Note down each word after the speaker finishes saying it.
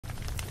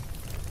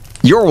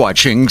You're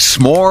watching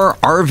S'more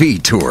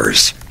RV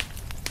Tours.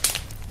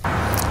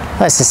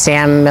 This is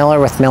Sam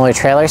Miller with Miller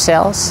Trailer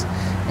Sales,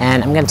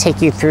 and I'm going to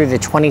take you through the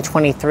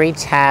 2023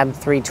 Tab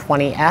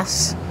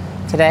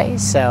 320S today.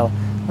 So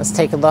let's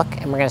take a look,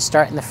 and we're going to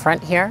start in the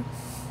front here.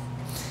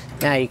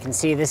 Now you can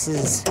see this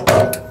is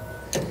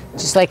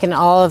just like in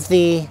all of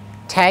the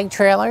tag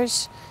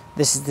trailers.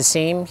 This is the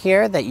same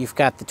here, that you've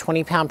got the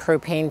 20-pound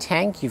propane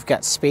tank. You've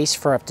got space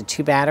for up to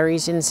 2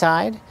 batteries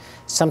inside.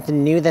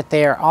 Something new that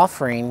they are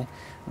offering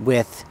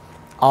with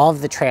all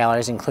of the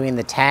trailers, including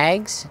the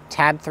tags,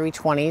 Tab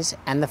 320s,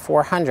 and the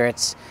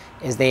 400s,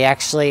 is they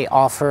actually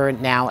offer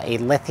now a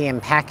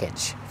lithium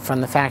package from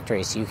the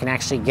factory. So you can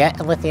actually get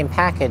a lithium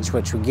package,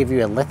 which will give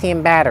you a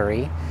lithium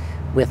battery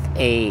with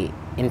a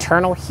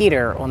internal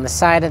heater on the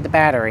side of the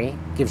battery,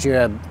 gives you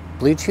a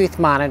Bluetooth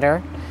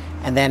monitor,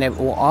 and then it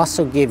will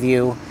also give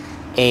you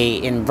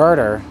a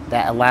inverter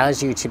that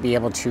allows you to be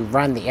able to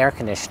run the air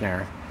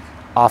conditioner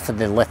off of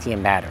the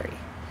lithium battery.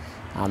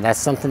 That's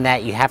something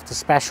that you have to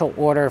special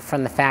order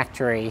from the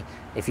factory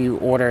if you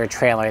order a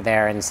trailer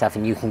there and stuff,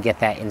 and you can get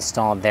that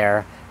installed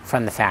there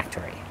from the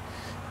factory.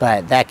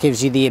 But that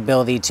gives you the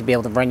ability to be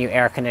able to run your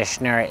air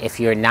conditioner if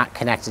you're not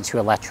connected to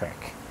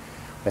electric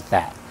with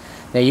that.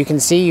 Now you can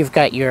see you've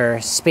got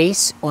your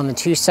space on the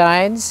 2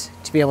 sides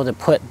to be able to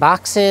put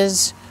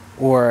boxes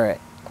or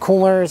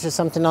coolers or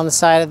something on the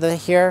side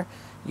of here.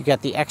 You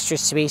got the extra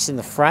space in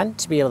the front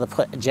to be able to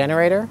put a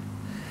generator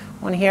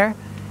on here.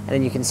 And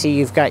then you can see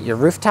you've got your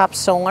rooftop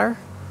solar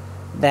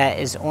that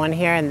is on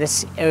here. And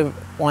this,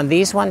 on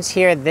these ones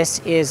here, this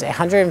is a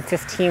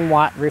 115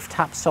 watt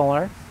rooftop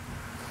solar.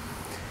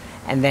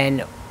 And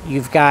then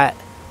you've got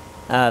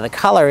the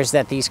colors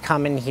that these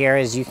come in here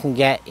is you can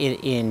get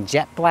it in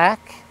jet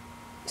black,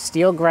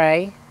 steel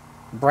gray,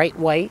 bright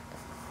white.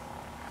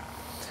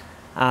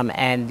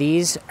 And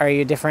these are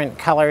your different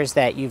colors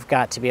that you've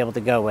got to be able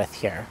to go with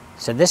here.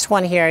 So this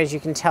one here, as you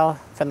can tell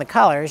from the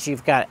colors,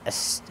 you've got a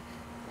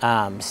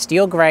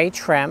steel gray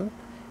trim,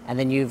 and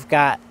then you've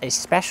got a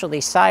specialty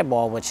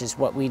sidewall, which is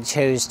what we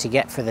chose to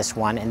get for this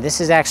one. And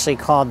this is actually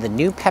called the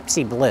new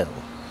PEPSI Blue.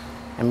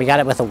 And we got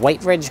it with a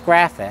white ridge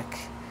graphic,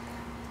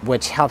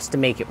 which helps to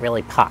make it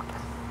really pop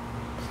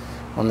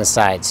on the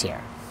sides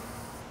here.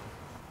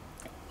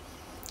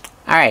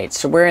 All right,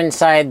 so we're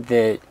inside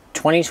the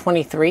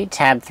 2023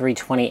 Tab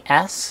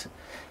 320S,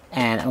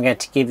 and I'm going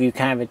to give you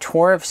kind of a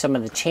tour of some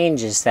of the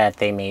changes that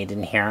they made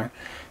in here.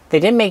 They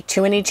didn't make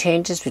too many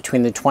changes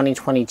between the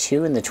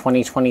 2022 and the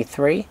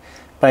 2023,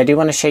 but I do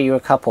want to show you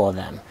a couple of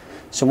them.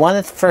 So one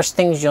of the first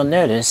things you'll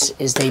notice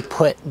is they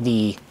put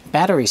the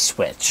battery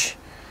switch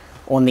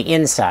on the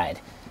inside.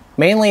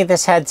 Mainly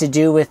this had to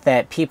do with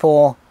that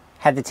people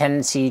had the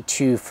tendency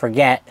to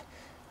forget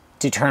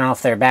to turn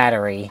off their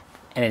battery,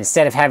 and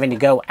instead of having to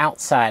go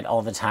outside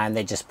all the time,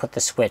 they just put the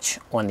switch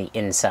on the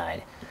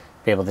inside.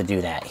 Be able to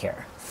do that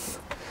here.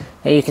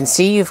 Now you can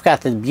see you've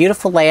got the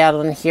beautiful layout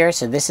on here.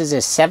 So this is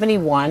a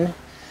 71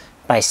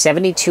 by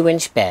 72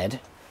 inch bed.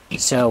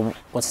 So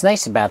what's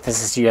nice about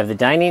this is you have the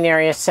dining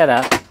area set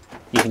up.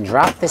 You can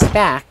drop this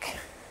back,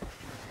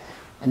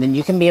 and then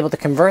you can be able to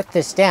convert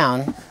this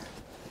down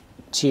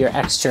to your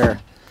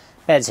extra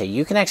beds here.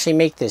 You can actually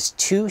make this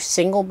 2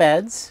 single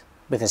beds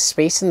with a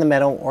space in the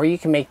middle, or you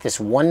can make this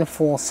 1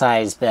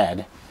 full-size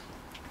bed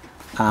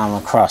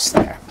across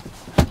there.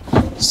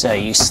 So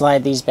you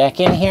slide these back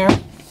in here,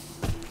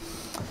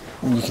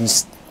 and you can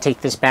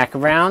take this back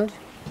around.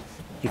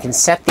 You can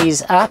set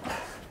these up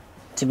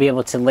to be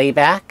able to lay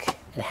back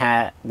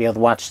and be able to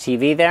watch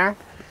TV there,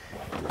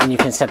 and you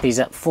can set these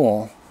up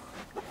full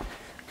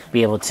to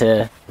be able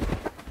to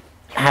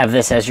have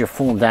this as your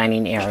full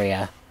dining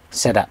area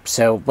set up.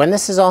 So when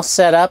this is all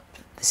set up,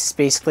 this is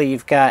basically,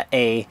 you've got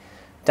a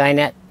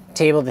dinette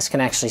table. This can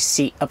actually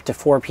seat up to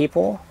 4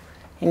 people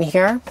in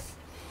here.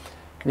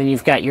 And then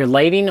you've got your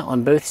lighting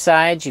on both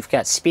sides. You've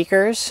got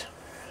speakers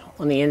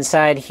on the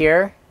inside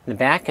here in the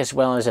back, as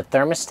well as a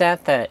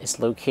thermostat that is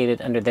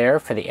located under there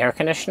for the air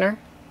conditioner.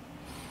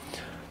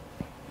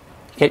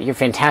 You get your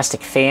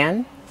fantastic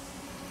fan.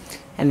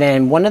 And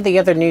then one of the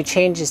other new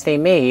changes they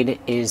made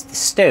is the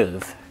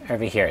stove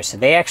over here. So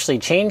they actually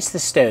changed the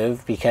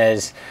stove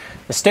because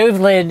the stove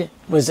lid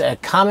was a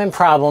common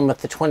problem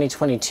with the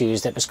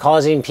 2022s that was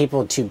causing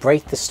people to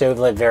break the stove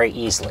lid very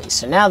easily.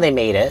 So now they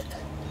made it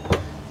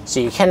so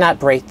you cannot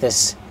break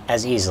this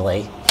as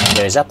easily. It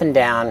goes up and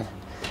down,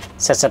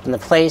 sets up in the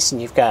place,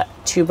 and you've got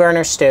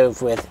 2-burner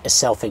stove with a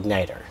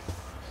self-igniter.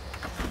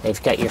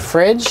 They've got your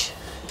fridge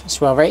as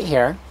well right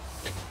here.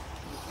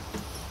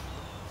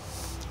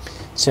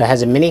 So it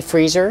has a mini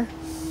freezer.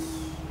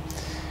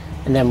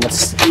 And then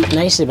what's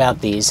nice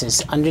about these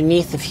is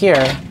underneath of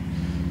here,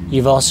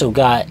 you've also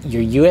got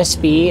your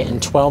USB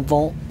and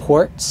 12-volt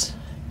ports,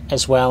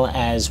 as well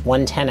as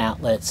 110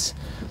 outlets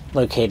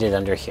located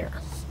under here.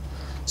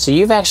 So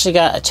you've actually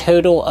got a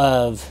total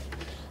of,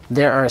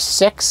 there are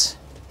 6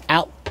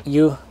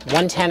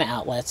 110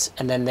 outlets,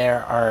 and then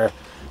there are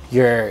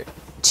your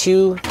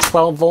 2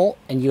 12-volt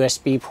and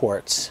USB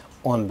ports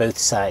on both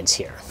sides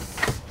here.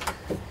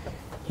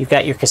 You've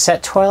got your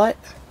cassette toilet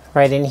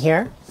right in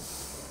here.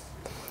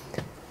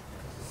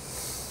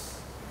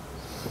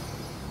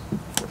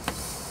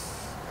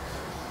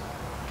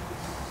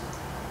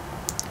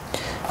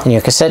 And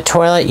your cassette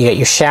toilet, you got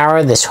your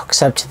shower. This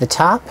hooks up to the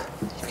top.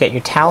 You've got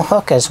your towel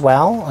hook as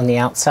well on the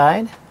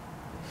outside.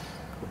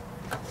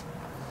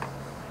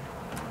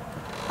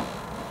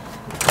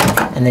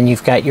 And then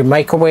you've got your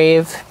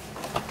microwave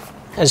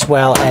as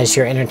well as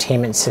your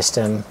entertainment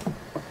system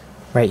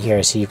right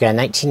here. So you've got a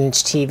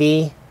 19-inch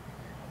TV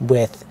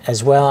with,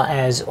 as well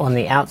as on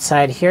the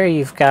outside here,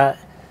 you've got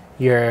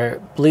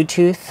your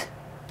Bluetooth,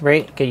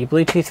 right? Get your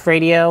Bluetooth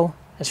radio,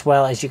 as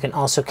well as you can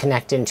also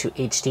connect into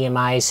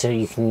HDMI, so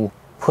you can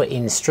put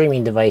in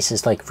streaming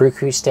devices like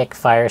Roku Stick,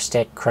 Fire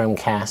Stick,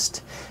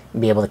 Chromecast,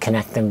 and be able to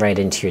connect them right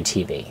into your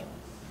TV.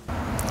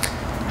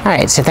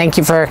 Alright, so thank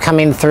you for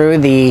coming through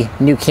the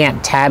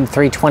nucamp Tab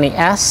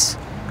 320S.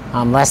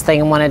 Last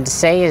thing I wanted to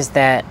say is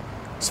that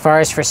as far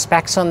as for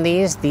specs on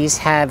these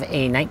have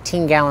a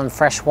 19-gallon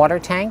fresh water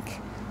tank,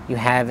 you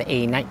have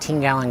a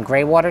 19-gallon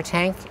gray water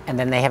tank, and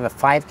then they have a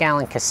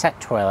 5-gallon cassette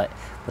toilet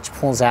which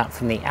pulls out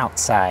from the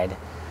outside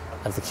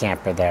of the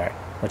camper there,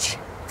 which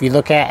if you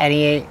look at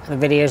any of the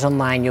videos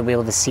online, you'll be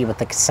able to see what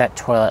the cassette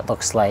toilet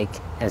looks like.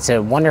 And it's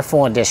a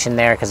wonderful addition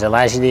there because it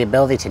allows you the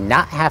ability to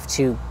not have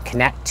to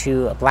connect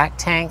to a black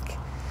tank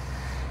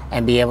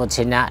and be able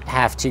to not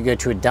have to go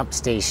to a dump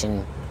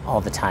station all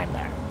the time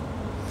there.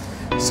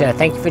 So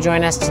thank you for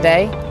joining us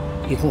today.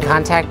 You can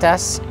contact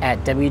us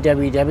at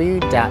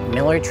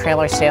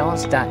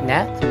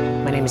www.millertrailersales.net.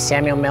 My name is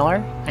Samuel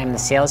Miller. I'm the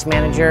sales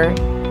manager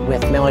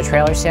with Miller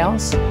Trailer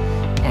Sales,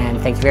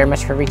 and thank you very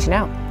much for reaching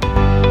out.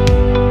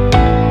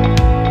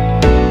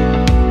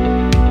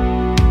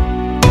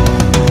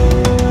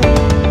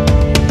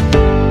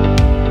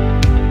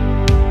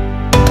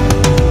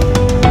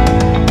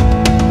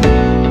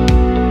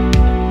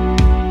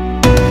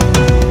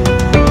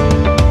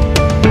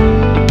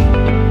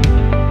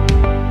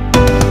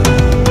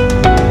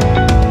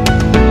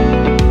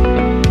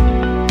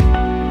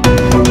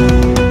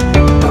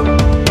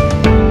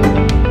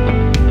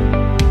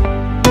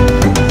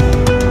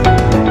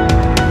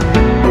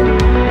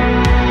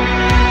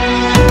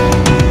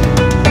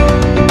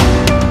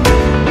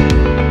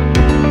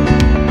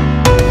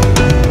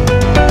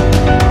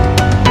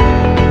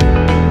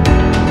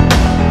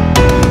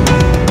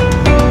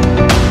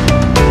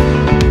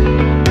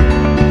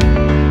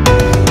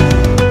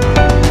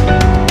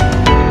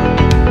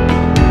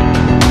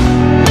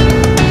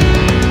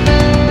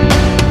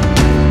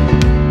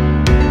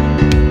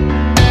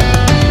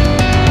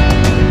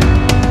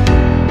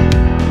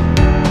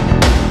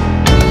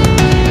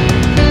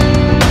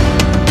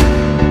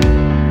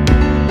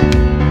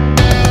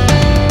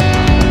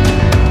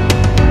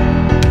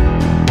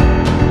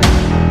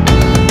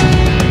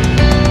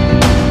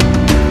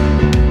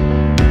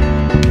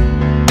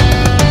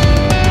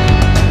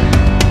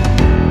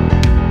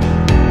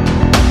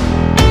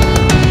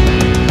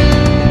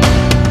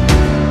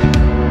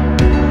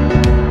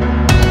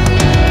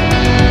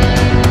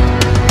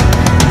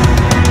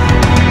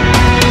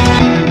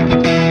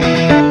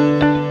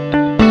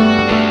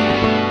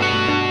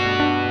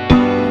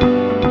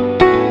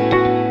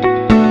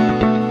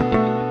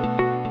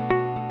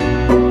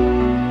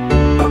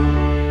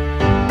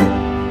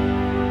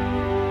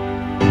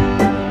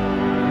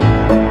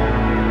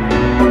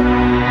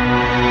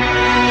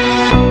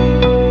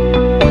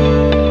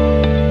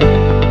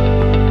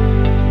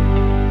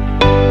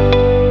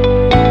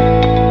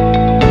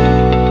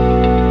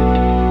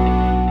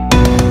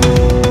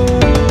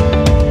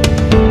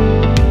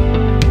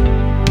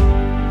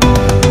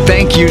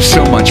 Thank you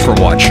so much for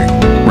watching.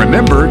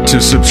 Remember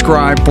to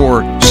subscribe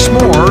for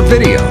more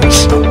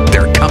videos.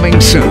 They're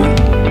coming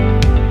soon.